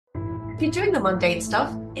if you're doing the mundane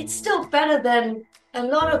stuff, it's still better than a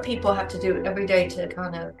lot of people have to do every day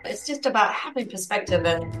to it's just about having perspective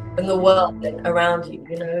and the world around you,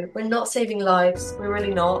 We're not saving lives. We're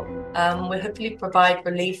really not. We hopefully provide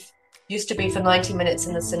relief. Used to be for 90 minutes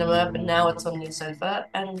in the cinema, but now it's on your sofa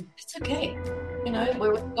and it's okay.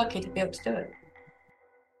 We're really lucky to be able to do it.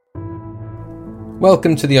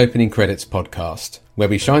 Welcome to the Opening Credits podcast, where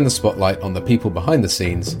we shine the spotlight on the people behind the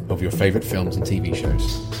scenes of your favourite films and TV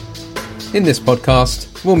shows. In this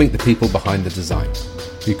podcast, we'll meet the people behind the design,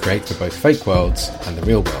 who create for both fake worlds and the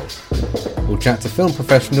real world. We'll chat to film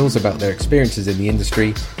professionals about their experiences in the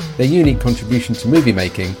industry, their unique contribution to movie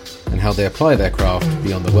making, and how they apply their craft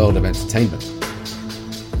beyond the world of entertainment.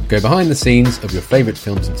 Go behind the scenes of your favourite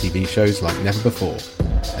films and TV shows like never before,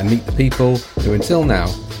 and meet the people who until now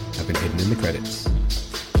have been hidden in the credits.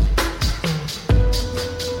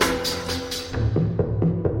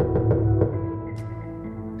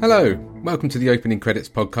 Hello, welcome to the Opening Credits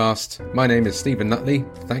podcast. My name is Stephen Nutley.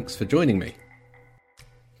 Thanks for joining me.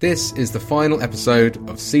 This is the final episode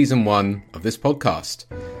of Season 1 of this podcast.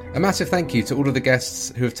 A massive thank you to all of the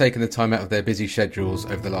guests who have taken the time out of their busy schedules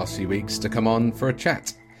over the last few weeks to come on for a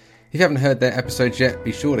chat. If you haven't heard their episodes yet,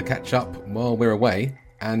 be sure to catch up while we're away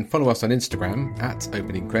and follow us on Instagram at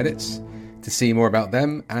Opening Credits to see more about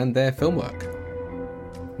them and their film work.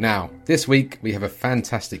 Now, this week we have a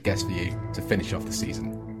fantastic guest for you to finish off the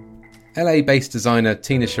season. LA-based designer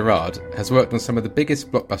Tina Charad has worked on some of the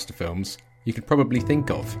biggest blockbuster films you could probably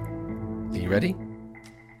think of. Are you ready?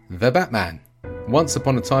 The Batman, Once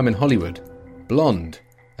Upon a Time in Hollywood, Blonde,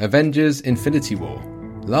 Avengers Infinity War,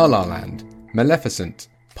 La La Land, Maleficent,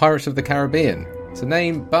 Pirates of the Caribbean, to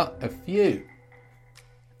name but a few.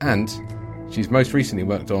 And she's most recently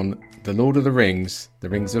worked on The Lord of the Rings, The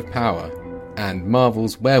Rings of Power, and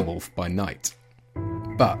Marvel's Werewolf by Night.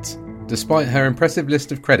 But, despite her impressive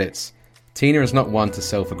list of credits, Tina is not one to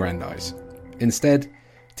self-aggrandise. Instead,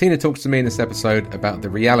 Tina talks to me in this episode about the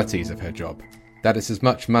realities of her job, that it's as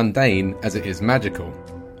much mundane as it is magical,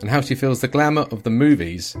 and how she feels the glamour of the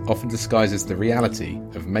movies often disguises the reality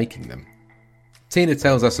of making them. Tina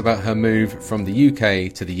tells us about her move from the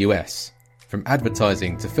UK to the US, from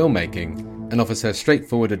advertising to filmmaking, and offers her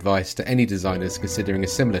straightforward advice to any designers considering a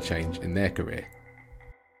similar change in their career.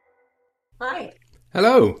 Hi.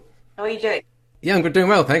 Hello. How are you doing? Yeah, I'm doing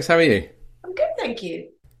well, thanks. How are you? I'm good, thank you.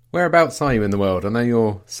 Whereabouts are you in the world? I know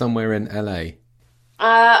you're somewhere in LA.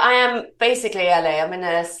 I am basically LA. I'm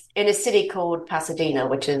in a city called Pasadena,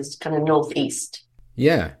 which is kind of northeast.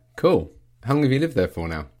 Yeah, cool. How long have you lived there for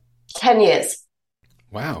now? 10 years.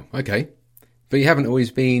 Wow, okay. But you haven't always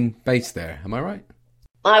been based there, am I right?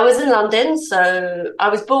 I was in London, so I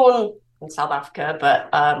was born in South Africa, but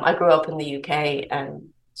I grew up in the UK and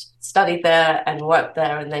studied there and worked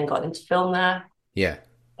there and then got into film there. Yeah.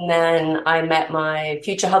 And then I met my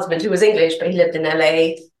future husband, who was English, but he lived in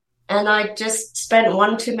LA. And I just spent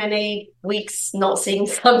one too many weeks not seeing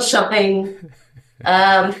sunshine,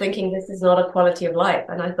 thinking this is not a quality of life.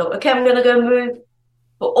 And I thought, okay, I'm going to go move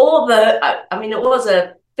for all it was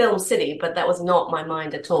a film city, but that was not my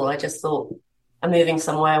mind at all. I just thought I'm moving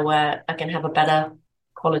somewhere where I can have a better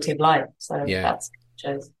quality of life. So yeah. That's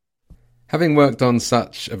what I chose. Having worked on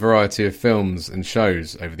such a variety of films and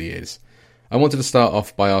shows over the years, I wanted to start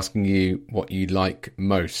off by asking you what you like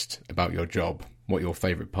most about your job, what your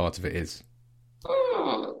favourite part of it is.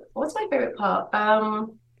 What's my favourite part? I'm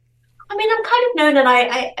kind of known, and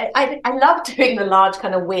I love doing the large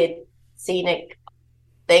kind of weird scenic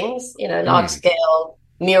things, large scale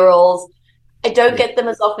murals. I don't get them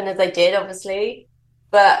as often as I did, obviously,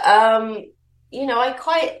 but I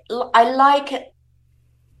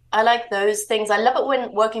like those things. I love it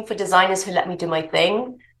when working for designers who let me do my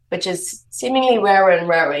thing, which is seemingly rarer and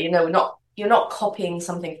rarer. You're not copying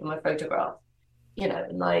something from a photograph.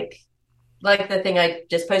 Like the thing I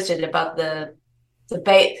just posted about the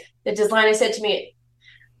bay. The designer said to me,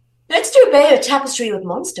 "Let's do a bay of tapestry with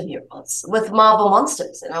monster murals, with Marvel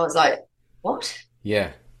monsters." And I was like, "What?"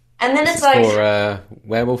 Yeah. And then it's like for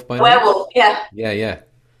Werewolf by Night. Werewolf, yeah. Yeah.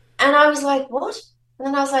 And I was like, "What?" And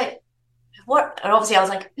then I was like, "What?" And obviously I was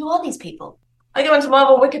like, "Who are these people?" I go into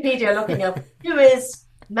Marvel Wikipedia looking up who is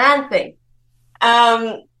Man Thing.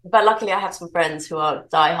 But luckily I have some friends who are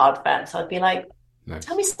diehard fans, so I'd be like, nice.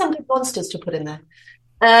 Tell me some good monsters to put in there.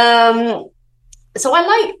 So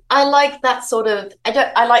I like that sort of.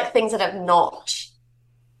 I like things that have not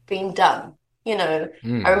been done. I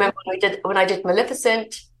remember when I did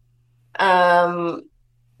Maleficent.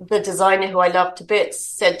 The designer, who I love to bits,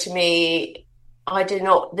 said to me,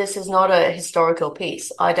 this is not a historical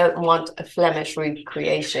piece. I don't want a Flemish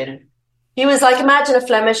recreation. He was like, imagine a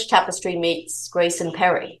Flemish tapestry meets Grace and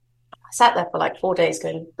Perry. I sat there for like 4 days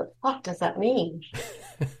going, the fuck does that mean?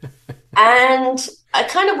 And I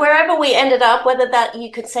kind of, wherever we ended up, whether that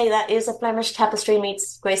you could say that is a Flemish tapestry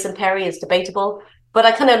meets Grace and Perry is debatable, but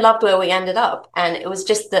I kind of loved where we ended up. And it was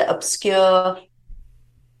just the obscure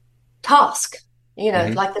task,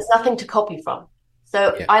 like there's nothing to copy from.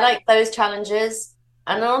 So Yeah. I like those challenges.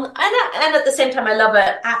 And at the same time, I love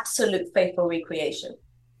an absolute faithful recreation.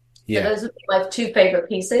 Yeah. So those would be my two favorite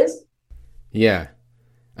pieces. Yeah.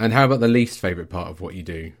 And how about the least favorite part of what you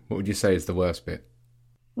do? What would you say is the worst bit?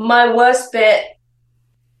 My worst bit,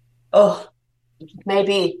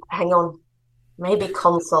 maybe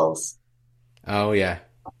consoles. Oh, yeah.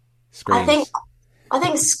 I think,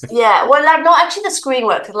 Screens. yeah. Well, like, not actually the screen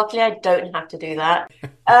work, because luckily I don't have to do that.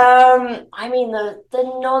 I mean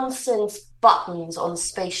the nonsense buttons on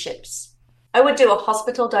spaceships. I would do a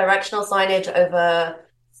hospital directional signage over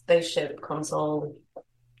spaceship console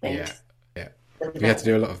things. Yeah. Yeah. We had to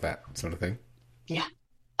do a lot of that sort of thing. Yeah.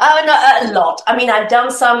 Oh, no, a lot. I mean, I've done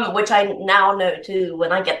some, which I now know too,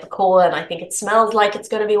 when I get the call and I think it smells like it's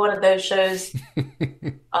going to be one of those shows,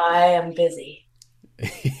 I am busy.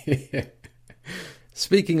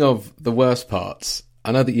 Speaking of the worst parts,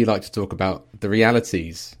 I know that you like to talk about the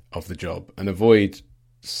realities of the job and avoid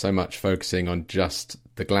so much focusing on just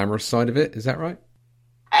the glamorous side of it. Is that right?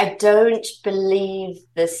 I don't believe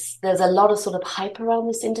this. There's a lot of sort of hype around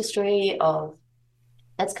this industry of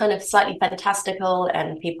that's kind of slightly fantastical,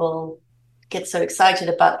 and people get so excited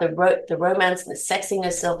about the romance and the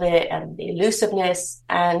sexiness of it and the elusiveness.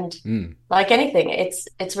 And like anything,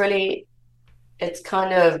 it's really, it's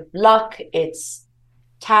kind of luck, it's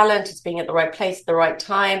talent, it's being at the right place at the right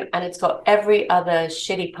time, and it's got every other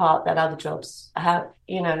shitty part that other jobs have,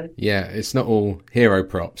 Yeah, it's not all hero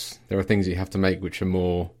props. There are things you have to make which are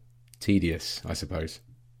more tedious, I suppose.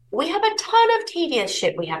 We have a ton of tedious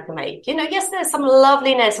shit we have to make. Yes, there's some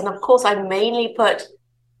loveliness, and of course I mainly put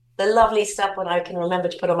the lovely stuff when I can remember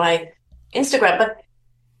to put on my Instagram, but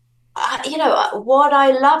what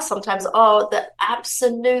I love sometimes are the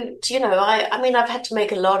absolute, I mean, I've had to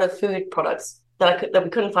make a lot of food products that we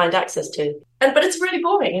couldn't find access to. But it's really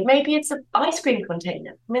boring. And maybe it's an ice cream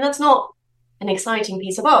container. I mean, that's not an exciting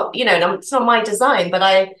piece of art, it's not my design, but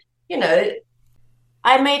I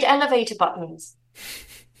made elevator buttons.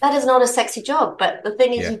 That is not a sexy job, but the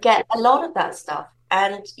thing is you get a lot of that stuff,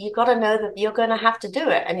 and you got to know that you're going to have to do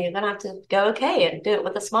it, and you're going to have to go okay and do it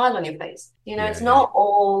with a smile on your face. It's not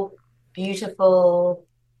all beautiful,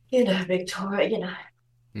 Victoria,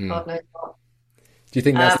 God knows what. Do you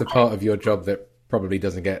think that's the part of your job that probably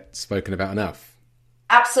doesn't get spoken about enough?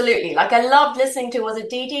 Absolutely. Like, I loved listening to, was it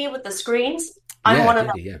Dee Dee with the screens? I'm one of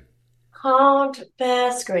them. Yeah. Can't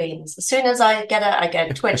bear screens. As soon as I get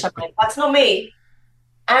a twitch, I'm like, that's not me.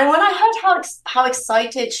 And when I heard how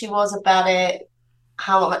excited she was about it,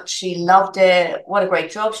 how much she loved it, what a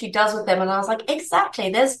great job she does with them, and I was like,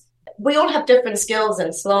 exactly. We all have different skills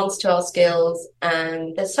and slants to our skills,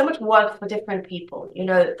 and there's so much work for different people.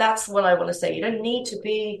 That's what I want to say. You don't need to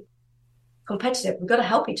be competitive. We've got to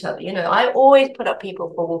help each other. I always put up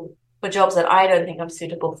people for jobs that I don't think I'm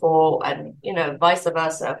suitable for, and vice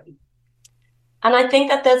versa. And I think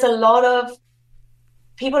that there's a lot of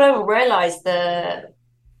people don't realize the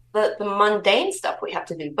mundane stuff we have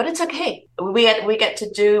to do, but it's okay. We get to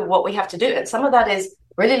do what we have to do, and some of that is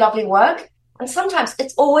really lovely work, and sometimes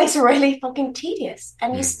it's always really fucking tedious,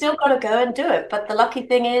 and you still got to go and do it. But the lucky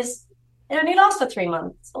thing is, it only lasts for 3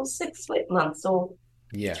 months or 6 months or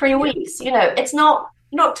 3 weeks. It's not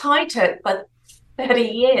tied to it for 30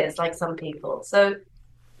 years like some people. So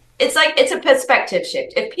it's a perspective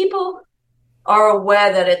shift. If people are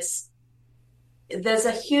aware that there's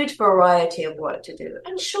a huge variety of work to do,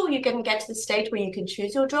 and sure, you can get to the stage where you can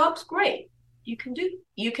choose your jobs. Great, you can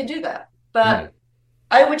do that. But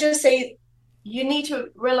I would just say you need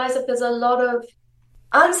to realize that there's a lot of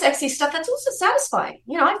unsexy stuff that's also satisfying.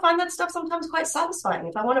 I find that stuff sometimes quite satisfying.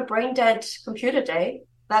 If I want a brain dead computer day,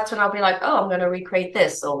 that's when I'll be like, oh, I'm going to recreate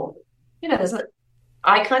this, or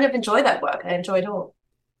I kind of enjoy that work. I enjoy it all.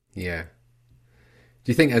 Yeah.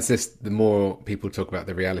 Do you think the more people talk about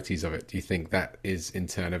the realities of it, do you think that is in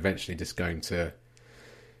turn eventually just going to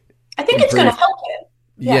I think it's going to help it.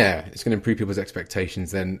 Yeah, it's going to improve people's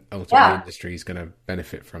expectations, then ultimately the industry is going to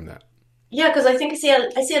benefit from that. Yeah, because I think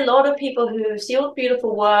I see a lot of people who see all the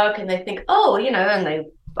beautiful work and they think, oh, and they,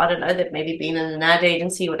 I don't know, they've maybe been in an ad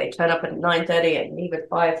agency where they turn up at 9:30 and leave at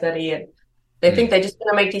 5:30, and they think they're just going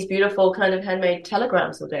to make these beautiful kind of handmade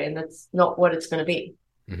telegrams all day, and that's not what it's going to be.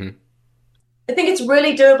 Mm-hmm. I think it's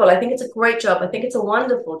really doable. I think it's a great job. I think it's a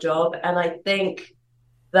wonderful job. And I think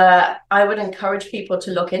that I would encourage people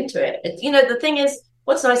to look into it. The thing is,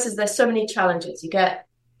 what's nice is there's so many challenges. You get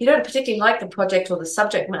you don't particularly like the project or the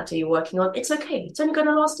subject matter you're working on, it's okay. It's only going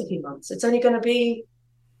to last a few months. It's only going to be,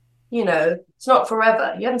 it's not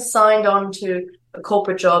forever. You haven't signed on to a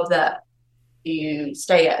corporate job that you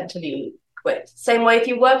stay at until you quit. Same way if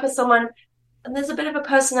you work with someone and there's a bit of a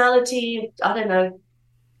personality, I don't know,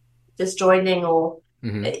 disjoining or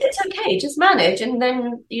it's okay, just manage, and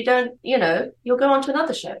then you don't, you'll go on to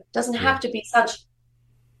another show. It doesn't have to be such,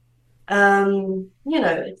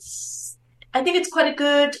 it's, I think it's quite a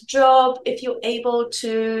good job if you're able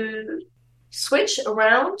to switch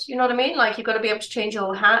around, you know what I mean? Like you've got to be able to change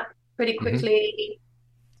your hat pretty quickly.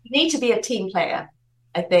 You need to be a team player,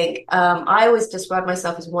 I think. I always describe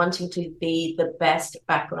myself as wanting to be the best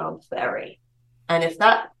background fairy. And if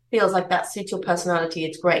that feels like that suits your personality,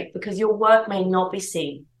 it's great because your work may not be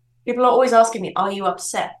seen. People are always asking me, are you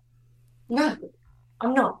upset? No,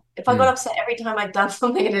 I'm not. If I got upset every time I'd done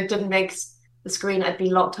something and it didn't make the screen, I'd be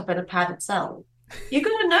locked up in a padded cell. You've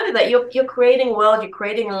got to know that you're creating a world, you're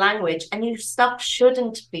creating a language, and your stuff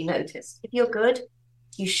shouldn't be noticed. If you're good,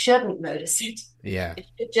 you shouldn't notice it. Yeah.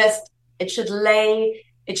 It should layer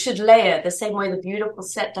the same way the beautiful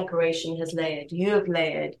set decoration has layered. You have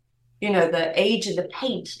layered. The age of the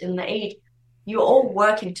paint and the age, you're all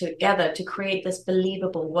working together to create this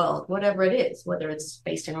believable world, whatever it is, whether it's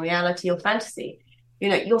based in reality or fantasy.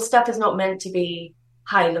 Your stuff is not meant to be,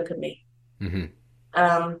 hi, look at me.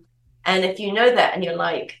 And if you know that and you're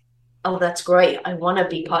like, oh, that's great, I want to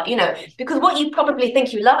be part, because what you probably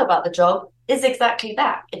think you love about the job is exactly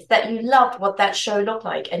that. It's that you loved what that show looked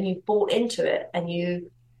like and you bought into it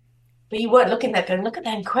but you weren't looking there going, look at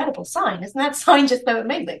that incredible sign. Isn't that sign just so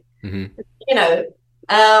amazing?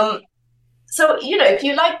 So, if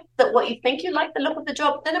you like what you think you like the look of the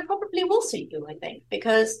job, then it probably will suit you, I think,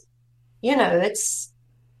 because, you're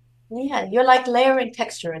like layering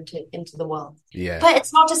texture into the world. Yeah. But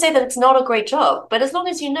it's not to say that it's not a great job, but as long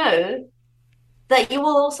as you know that you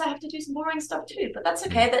will also have to do some boring stuff too, but that's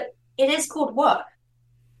okay, that it is called work.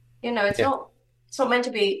 It's not meant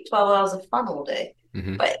to be 12 hours of fun all day.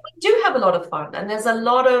 But we do have a lot of fun, and there's a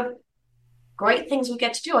lot of great things we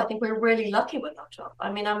get to do. I think we're really lucky with our job. I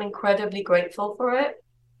mean, I'm incredibly grateful for it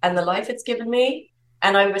and the life it's given me,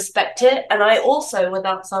 and I respect it. And I also,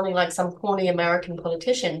 without sounding like some corny American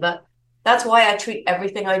politician, but that's why I treat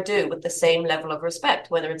everything I do with the same level of respect,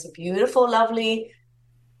 whether it's a beautiful, lovely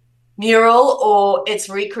mural or it's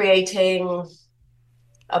recreating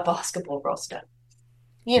a basketball roster,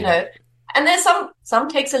 And there's some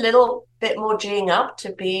takes a little bit more geeing up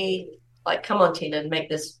to be like, come on, Tina, make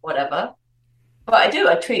this whatever. But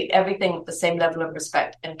I treat everything with the same level of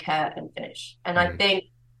respect and care and finish. And I think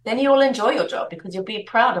then you'll enjoy your job because you'll be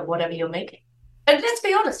proud of whatever you're making. And let's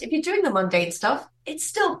be honest, if you're doing the mundane stuff, it's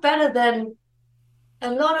still better than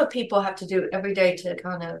a lot of people have to do every day to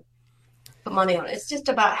kind of put money on it. It's just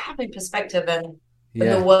about having perspective and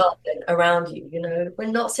the world around you. We're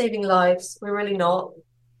not saving lives. We're really not.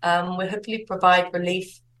 We hopefully provide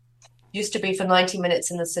relief. Used to be for 90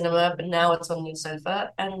 minutes in the cinema, but now it's on your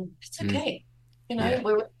sofa, and it's okay. We're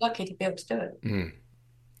really lucky to be able to do it.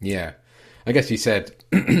 Yeah. I guess you said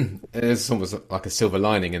there's almost like a silver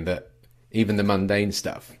lining in that even the mundane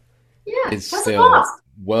stuff is still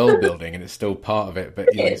world building and it's still part of it.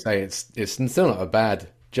 But you say it's still not a bad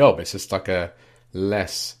job. It's just like a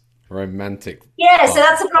less romantic. Yeah, so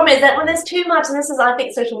that's the problem, is that when there's too much, and this is, I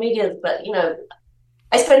think, social media, but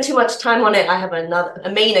I spend too much time on it. I have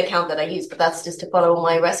a main account that I use, but that's just to follow all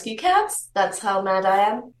my rescue cats. That's how mad I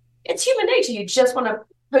am. It's human nature. You just want to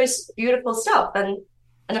post beautiful stuff, and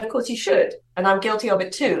of course you should. And I'm guilty of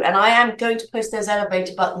it too. And I am going to post those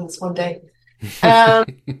elevator buttons one day. But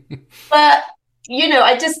I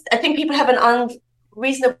think people have an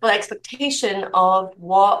unreasonable expectation of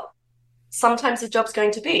what sometimes the job's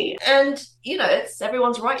going to be, and it's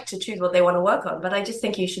everyone's right to choose what they want to work on. But I just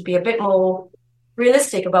think you should be a bit more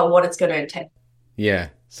realistic about what it's going to entail. Yeah.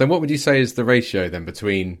 So what would you say is the ratio then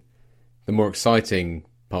between the more exciting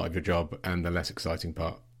part of your job and the less exciting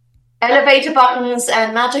part? Elevator buttons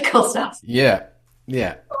and magical stuff. Yeah.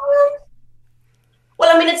 Yeah.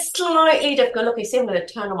 Well, I mean, it's slightly difficult. Look, you see, I'm going to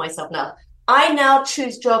turn on myself now. I now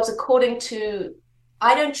choose jobs I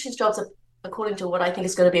don't choose jobs according to what I think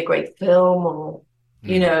is going to be a great film or,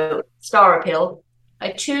 star appeal.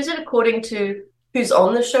 I choose it according to who's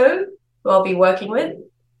on the show, who I'll be working with.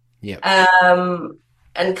 Yeah.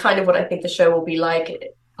 And kind of what I think the show will be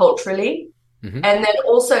like culturally. And then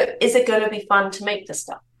also, is it going to be fun to make this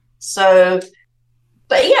stuff? So,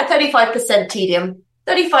 but yeah, 35% tedium,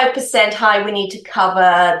 35% hi, we need to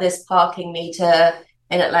cover this parking meter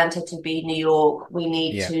in Atlanta to be New York.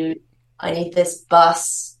 I need this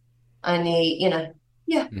bus. I need,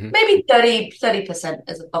 Yeah, Hmm. maybe 30%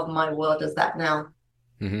 of my world is that now.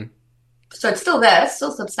 Hmm. So it's still there, it's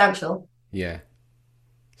still substantial. Yeah.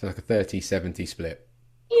 So like a 30-70 split.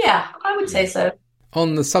 Yeah, I would say Yeah. so.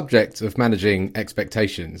 On the subject of managing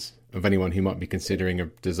expectations of anyone who might be considering a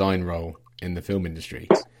design role in the film industry,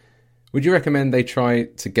 would you recommend they try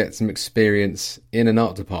to get some experience in an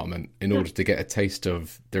art department in order to get a taste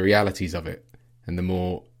of the realities of it and the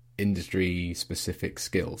more industry specific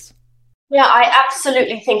skills? Yeah, I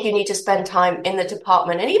absolutely think you need to spend time in the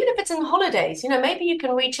department. And even if it's in holidays, maybe you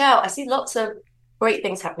can reach out. I see lots of great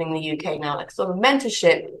things happening in the UK now, like sort of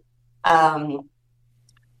mentorship um,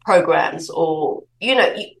 programs, or,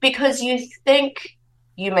 because you think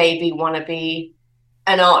you maybe want to be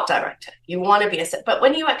an art director, you want to be but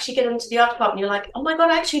when you actually get into the art department, you're like, oh my God,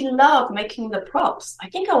 I actually love making the props. I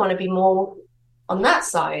think I want to be more on that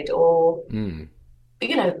side. Or, Mm.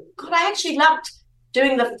 God, I actually loved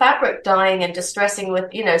doing the fabric dyeing and distressing with,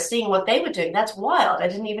 seeing what they were doing. That's wild. I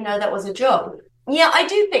didn't even know that was a job. Yeah, I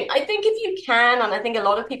think if you can, and I think a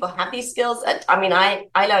lot of people have these skills.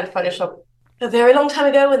 I learned Photoshop a very long time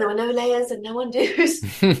ago when there were no layers and no undo-dos.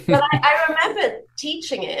 But I remember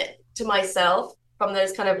teaching it to myself from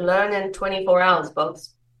those kind of learn in 24 hours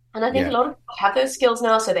books. And I think a Yeah. lot of people have those skills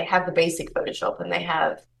now, so they have the basic Photoshop and they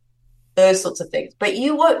have those sorts of things. But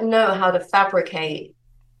you won't know how to fabricate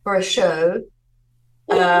for a show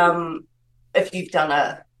if you've done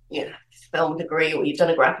a film degree or you've done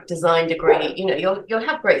a graphic design degree. You'll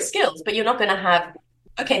have great skills, but you're not going to have,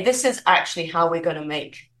 okay, this is actually how we're going to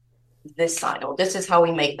make this sign, or this is how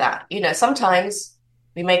we make that. Sometimes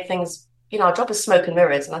we make things, our job is smoke and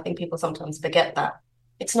mirrors, and I think people sometimes forget that.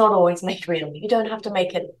 It's not always made real. You don't have to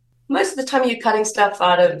make it. Most of the time you're cutting stuff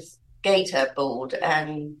out of gator board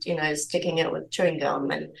and, sticking it with chewing gum.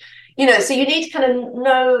 And, so you need to kind of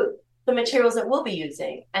know the materials that we'll be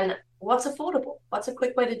using and what's affordable, what's a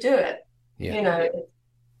quick way to do it. Yeah.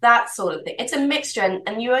 That sort of thing. It's a mixture,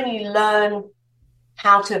 and you only learn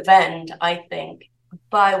how to vend, I think,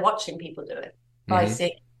 by watching people do it, by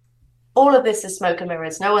seeing. All of this is smoke and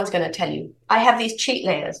mirrors. No one's going to tell you. I have these cheat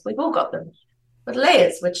layers. We've all got them. But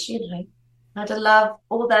layers, which, I love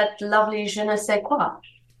all that lovely je ne sais quoi.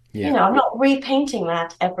 Yeah. I'm not repainting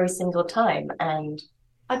that every single time. And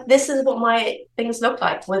this is what my things look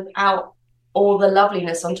like without all the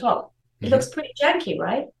loveliness on top. It looks pretty janky,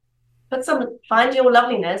 right? But find your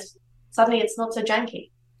loveliness, suddenly it's not so janky.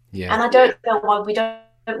 Yeah. And I don't know why we don't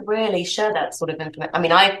really share that sort of information. I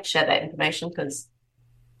mean, I share that information because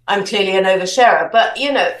I'm clearly an oversharer, but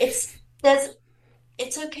it's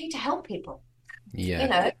okay to help people.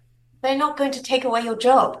 Yeah. They're not going to take away your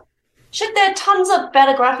job. Shit, there are tons of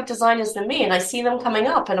better graphic designers than me, and I see them coming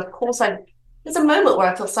up. And of course, there's a moment where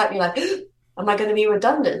I feel slightly like, am I going to be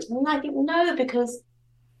redundant? And I think no, because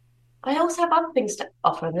I also have other things to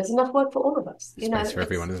offer, and there's enough work for all of us. Space for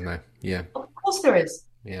everyone, isn't there? Yeah. Of course there is.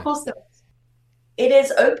 Yeah. Of course there is. It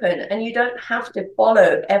is open, and you don't have to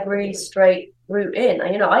follow every straight route in.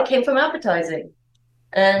 I came from advertising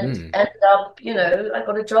and ended up, I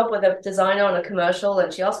got a job with a designer on a commercial,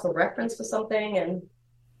 and she asked for reference for something. And,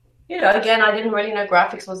 again, I didn't really know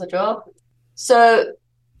graphics was a job. So,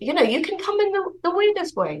 you can come in the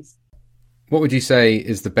weirdest ways. What would you say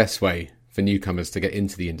is the best way for newcomers to get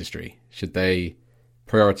into the industry? Should they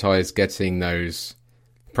prioritize getting those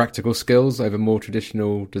practical skills over more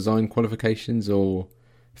traditional design qualifications or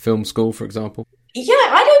film school, for example? Yeah,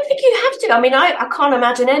 I don't think you have to. I mean, I can't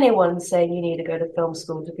imagine anyone saying you need to go to film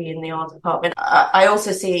school to be in the art department. I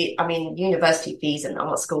also see, university fees and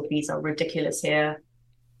art school fees are ridiculous here.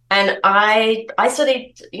 And I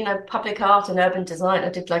studied, public art and urban design. I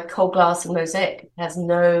did like cold glass and mosaic.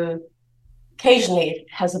 Occasionally it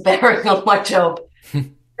has a bearing on my job.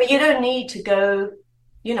 But you don't need to go,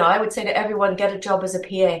 I would say to everyone, get a job as a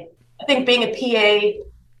PA. I think being a PA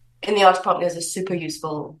in the art department is a super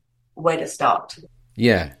useful way to start.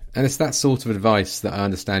 Yeah, and it's that sort of advice that I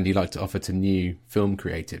understand you like to offer to new film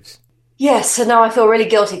creatives. Yes, so now I feel really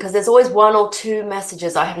guilty because there's always one or two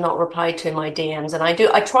messages I have not replied to in my DMs, and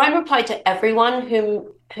I try and reply to everyone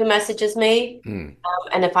who messages me.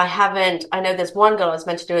 And if I haven't, I know there's one girl I was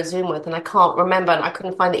meant to do a Zoom with, and I can't remember, and I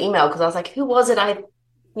couldn't find the email because I was like, who was it?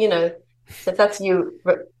 So if that's you,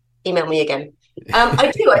 email me again.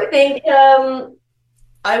 I do. I think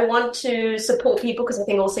I want to support people because I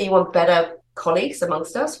think also you want better colleagues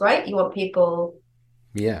amongst us, right? You want people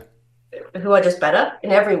who are just better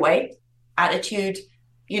in every way. Attitude,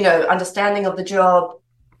 understanding of the job,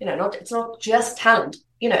 it's not just talent.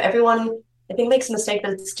 Everyone, I think, makes a mistake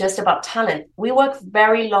that it's just about talent. We work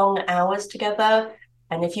very long hours together,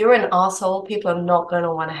 and if you're an arsehole, people are not going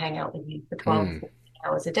to want to hang out with you for 12 hours.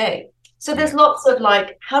 hours a day. So there's Yeah. lots of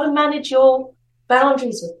like how to manage your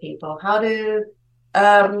boundaries with people, how to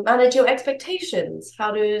manage your expectations,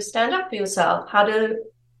 how to stand up for yourself, how to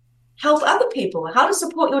help other people, how to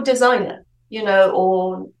support your designer,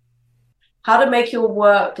 or how to make your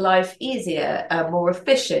work life easier, more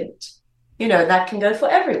efficient. That can go for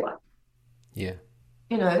everyone. Yeah.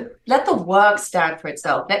 Let the work stand for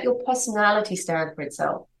itself. Let your personality stand for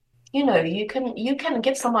itself. You can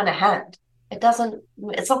give someone a hand.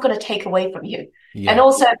 It's not going to take away from you. And Yeah.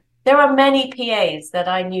 also, there are many PAs that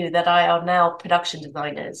I knew that are now production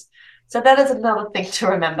designers. So that is another thing to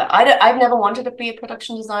remember. I've never wanted to be a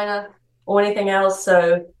production designer or anything else.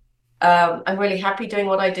 So I'm really happy doing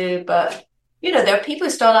what I do. But there are people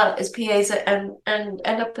who start out as PAs and end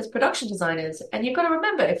up as production designers. And you've got to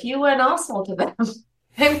remember, if you were an arsehole to them,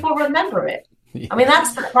 they will remember it. I mean, Yeah.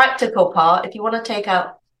 that's the practical part. If you want to take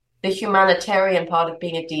out the humanitarian part of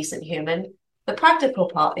being a decent human, the practical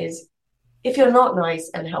part is if you're not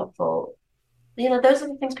nice and helpful, those are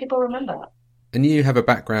the things people remember. And you have a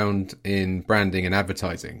background in branding and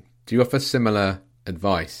advertising. Do you offer similar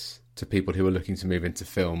advice to people who are looking to move into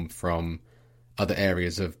film from other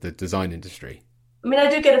areas of the design industry? I mean, I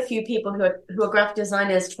do get a few people who are graphic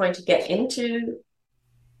designers trying to get into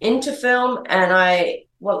film, and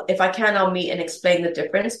if I can, I'll meet and explain the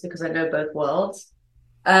difference because I know both worlds.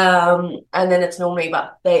 And then it's normally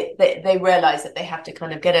about they realize that they have to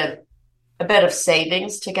kind of get a bit of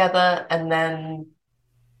savings together and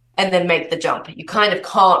then make the jump. You kind of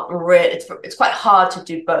can't it's quite hard to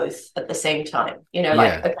do both at the same time,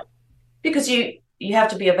 Yeah. because you have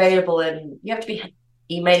to be available and you have to be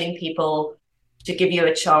emailing people to give you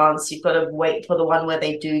a chance. You've got to wait for the one where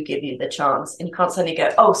they do give you the chance, and you can't suddenly go,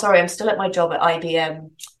 oh, sorry, I'm still at my job at IBM.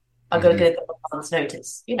 I've got to get a month's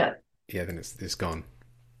notice, Yeah, then it's gone.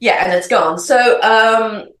 Yeah, and it's gone. So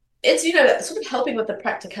it's, sort of helping with the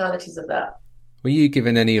practicalities of that. Were you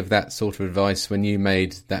given any of that sort of advice when you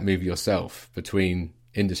made that move yourself between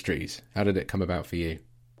industries? How did it come about for you?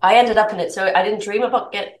 I ended up in it. So I didn't dream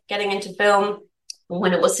about getting into film.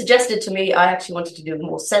 When it was suggested to me, I actually wanted to do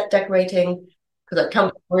more set decorating because I'd come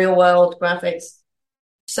from real world graphics.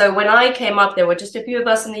 So when I came up, there were just a few of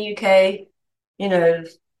us in the UK.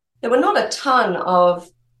 There were not a ton of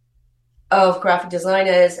graphic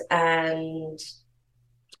designers and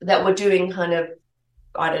that were doing kind of,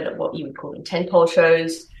 I don't know what you would call them, tentpole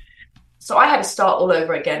shows. So I had to start all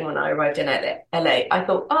over again when I arrived in LA. I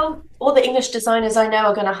thought, oh, all the English designers I know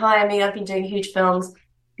are going to hire me. I've been doing huge films,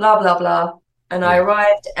 blah, blah, blah. And I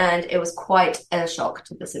arrived and it was quite a shock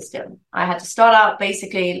to the system. I had to start out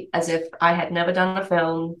basically as if I had never done a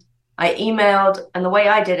film. I emailed, and the way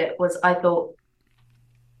I did it was I thought,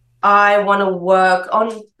 I want to work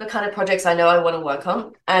on the kind of projects I know I want to work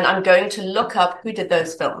on, and I'm going to look up who did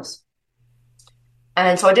those films.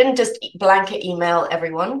 And so I didn't just blanket email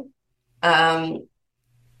everyone. I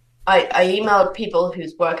emailed people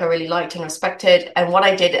whose work I really liked and respected. And what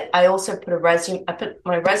I did, I also put I put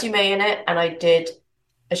my resume in it, and I did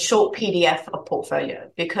a short PDF of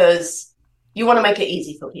portfolio because you want to make it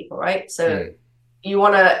easy for people, right? So you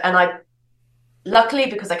want to, and luckily,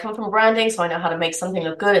 because I come from branding, so I know how to make something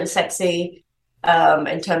look good and sexy,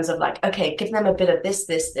 in terms of like, okay, give them a bit of this,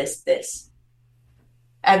 this, this, this.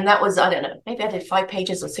 And that was, I don't know, maybe I did 5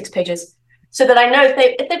 pages or 6 pages, so that I know if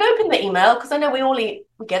they've opened the email, because I know we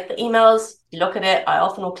get the emails, you look at it, I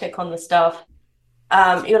often will click on the stuff.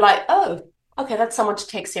 You're like, oh, okay, that's someone to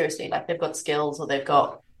take seriously, like they've got skills or they've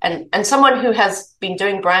got, and someone who has been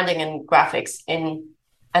doing branding and graphics in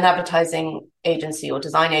an advertising agency or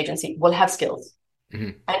design agency will have skills.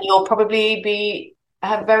 And you'll probably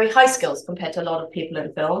have very high skills compared to a lot of people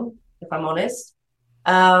in film, if I'm honest,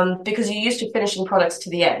 because you're used to finishing products to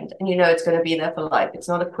the end and it's going to be there for life. It's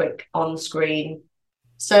not a quick on screen.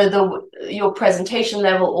 So your presentation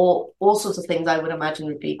level or all sorts of things I would imagine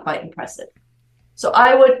would be quite impressive. So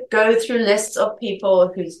I would go through lists of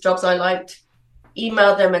people whose jobs I liked,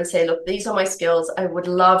 email them and say, look, these are my skills. I would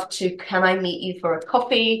love to, can I meet you for a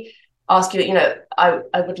coffee? Ask you, I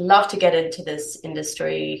would love to get into this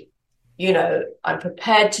industry. I'm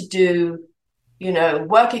prepared to do,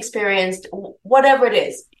 work experience, whatever it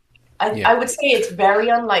is. I would say it's very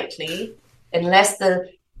unlikely, unless the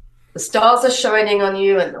stars are shining on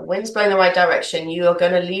you and the wind's blowing the right direction, you are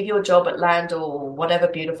going to leave your job at Land or whatever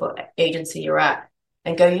beautiful agency you're at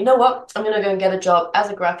and go, you know what? I'm going to go and get a job as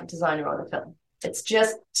a graphic designer on a film. It's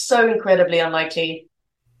just so incredibly unlikely.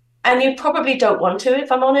 And you probably don't want to,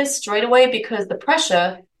 if I'm honest, straight away, because the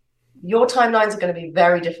pressure, your timelines are going to be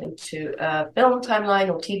very different to a film timeline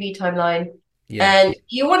or TV timeline. Yeah. And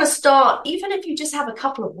you want to start, even if you just have a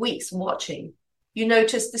couple of weeks watching, you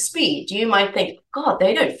notice the speed. You might think, God,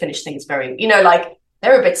 they don't finish things very, like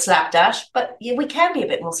they're a bit slapdash, but yeah, we can be a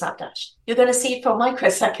bit more slapdash. You're going to see it for a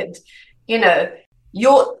microsecond.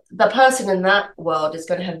 The person in that world is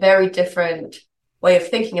going to have very different way of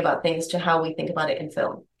thinking about things to how we think about it in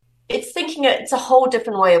film. It's a whole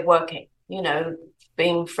different way of working,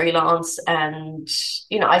 being freelance. And,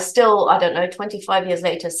 I don't know, 25 years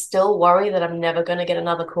later, still worry that I'm never going to get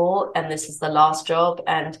another call and this is the last job.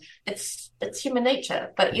 And it's human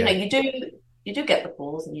nature. But, you do get the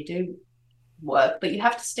calls and you do work, but you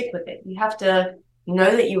have to stick with it. You have to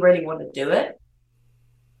know that you really want to do it,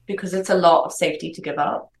 because it's a lot of safety to give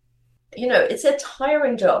up. It's a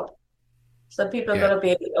tiring job. So people are going to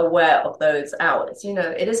be aware of those hours.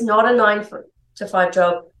 It is not a 9 to 5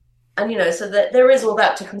 job. And, so that there is all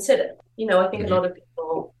that to consider. I think a lot of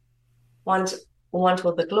people want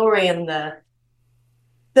all the glory and the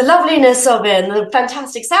loveliness of it and the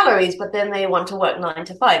fantastic salaries, but then they want to work 9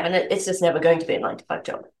 to 5. And it's just never going to be a 9 to 5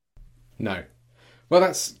 job. No. Well,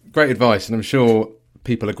 that's great advice. And I'm sure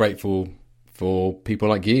people are grateful for people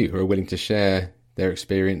like you who are willing to share their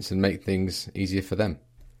experience and make things easier for them.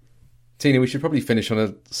 Tina, we should probably finish on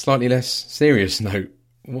a slightly less serious note.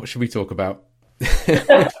 What should we talk about? Talk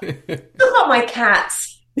about my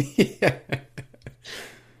cats. Yeah.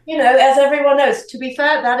 As everyone knows, to be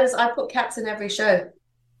fair, I put cats in every show.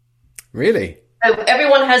 Really?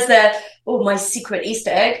 Everyone has my secret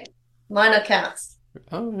Easter egg. Mine are cats.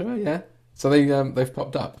 Oh, yeah. So they've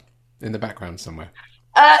popped up in the background somewhere.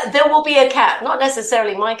 There will be a cat, not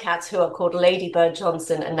necessarily my cats, who are called Lady Bird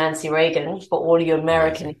Johnson and Nancy Reagan, for all you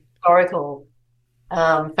American historical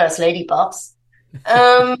First Lady buffs.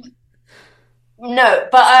 No,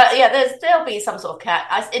 but there'll be some sort of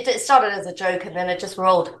cat. It started as a joke and then it just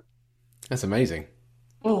rolled. That's amazing.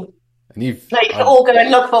 Mm. And you all go and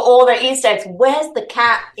look for all the Easter eggs. Where's the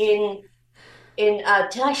cat in? Did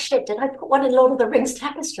I put one in Lord of the Rings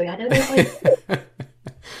tapestry? I don't know if I did.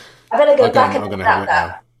 I better go back and look at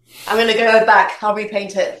that. I'm going to go back. I'll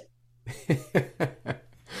repaint it.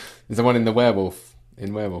 Is there one in Werewolf?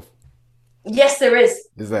 Yes, there is.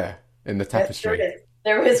 Is there? In the tapestry? Yes,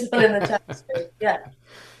 there is one in the tapestry, yeah.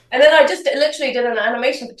 And then I just literally did an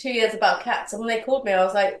animation for 2 years about cats. And when they called me, I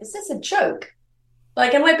was like, is this a joke?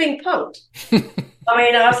 Like, am I being punked? I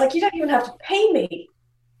was like, you don't even have to pay me.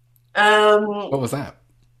 What was that?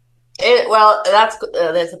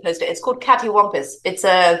 There's a poster. It's called Cattywampus. It's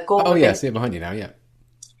a Gore. Oh, yeah, I see it behind you now, yeah.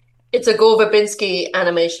 It's a Gore Verbinski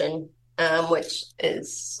animation, which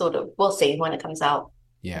is sort of, we'll see when it comes out.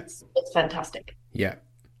 Yeah. It's fantastic. Yeah.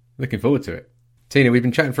 Looking forward to it. Tina, we've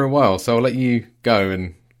been chatting for a while, so I'll let you go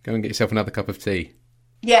and get yourself another cup of tea.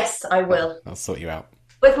 Yes, I will. I'll sort you out.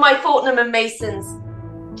 With my Fortnum and Mason's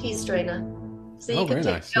tea strainer. So you can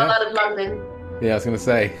take it out of London. Yeah, I was going to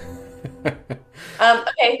say.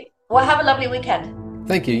 Okay. Well, have a lovely weekend.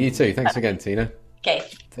 Thank you. You too. Thanks again, Tina. Okay.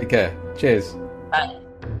 Take care. Cheers. Bye.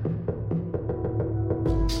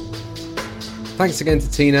 Thanks again to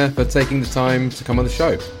Tina for taking the time to come on the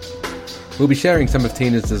show. We'll be sharing some of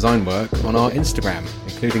Tina's design work on our Instagram,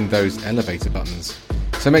 including those elevator buttons.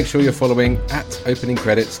 So make sure you're following @opening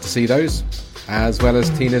credits to see those, as well as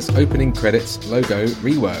Tina's opening credits logo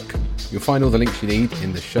rework. You'll find all the links you need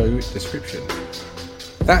in the show description.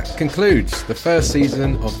 That concludes the first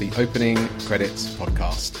season of the Opening Credits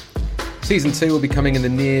podcast. Season 2 will be coming in the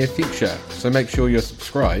near future, so make sure you're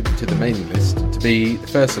subscribed to the mailing list to be the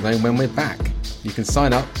first to know when we're back. You can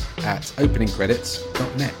sign up at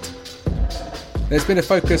openingcredits.net. There's been a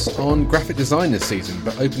focus on graphic design this season,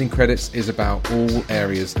 but Opening Credits is about all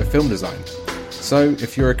areas of film design. So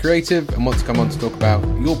if you're a creative and want to come on to talk about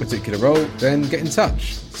your particular role, then get in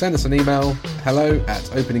touch. Send us an email,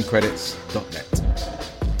 hello@openingcredits.net.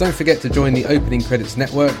 Don't forget to join the Opening Credits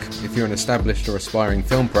Network if you're an established or aspiring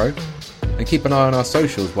film pro. And keep an eye on our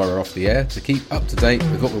socials while we're off the air to keep up to date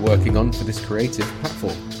with what we're working on for this creative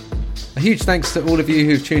platform. A huge thanks to all of you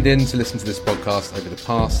who've tuned in to listen to this podcast over the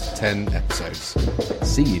past 10 episodes.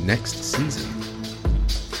 See you next season.